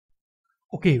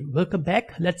Okay, welcome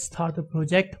back. Let's start the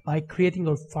project by creating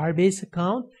your Firebase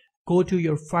account. Go to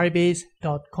your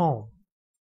firebase.com,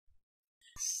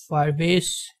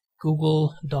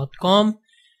 firebase.google.com,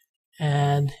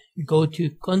 and go to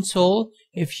console.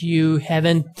 If you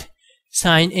haven't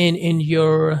signed in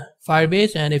your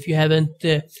Firebase, and if you haven't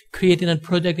created a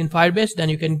project in Firebase, then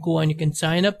you can go and you can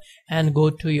sign up and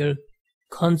go to your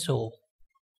console.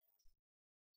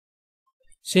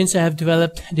 Since I have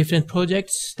developed different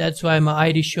projects, that's why my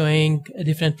ID is showing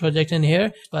different projects in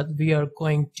here. But we are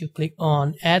going to click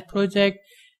on add project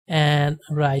and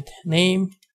write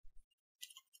name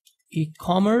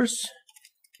e-commerce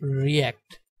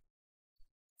React.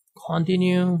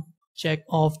 Continue, check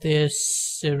off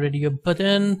this radio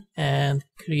button and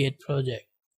create project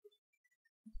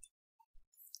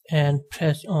and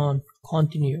press on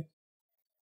continue.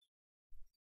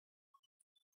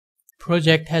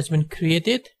 Project has been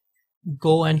created.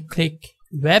 Go and click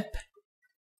web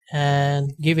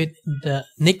and give it the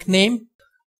nickname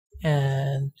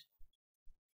and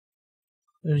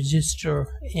register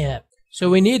app.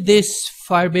 So we need this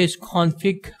Firebase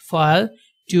config file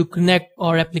to connect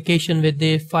our application with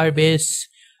the Firebase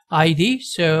ID.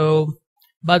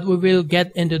 But we will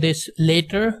get into this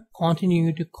later.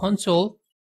 Continue to console.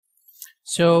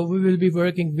 So we will be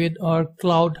working with our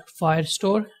cloud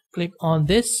Firestore. Click on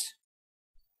this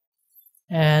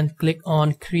and click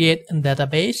on create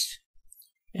database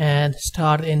and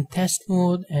start in test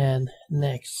mode and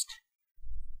next,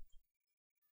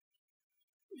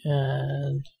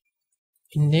 and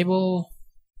enable.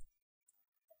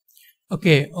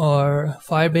 Okay, our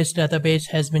Firebase database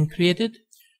has been created.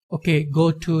 Okay,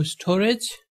 go to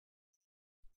storage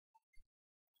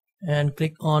and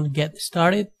click on get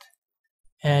started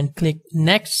and click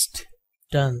next.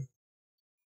 Done.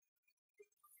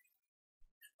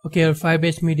 Okay, our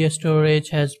Firebase media storage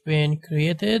has been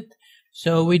created.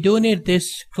 So we do need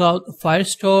this cloud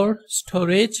Firestore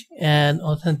storage and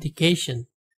authentication.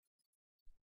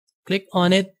 Click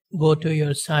on it, go to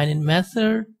your sign-in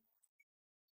method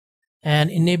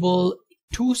and enable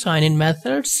two sign-in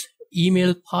methods,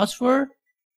 email, password.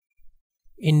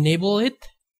 Enable it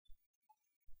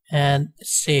and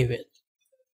save it.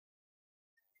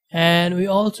 And we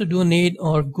also do need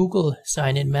our Google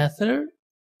sign-in method.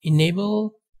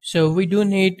 Enable. So we do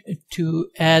need to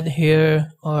add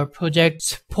here our project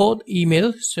support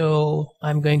email. So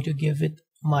I'm going to give it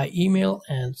my email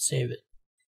and save it.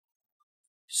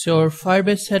 So our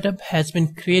Firebase setup has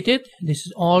been created. This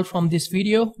is all from this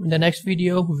video. In the next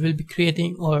video, we will be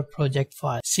creating our project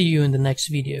file. See you in the next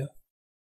video.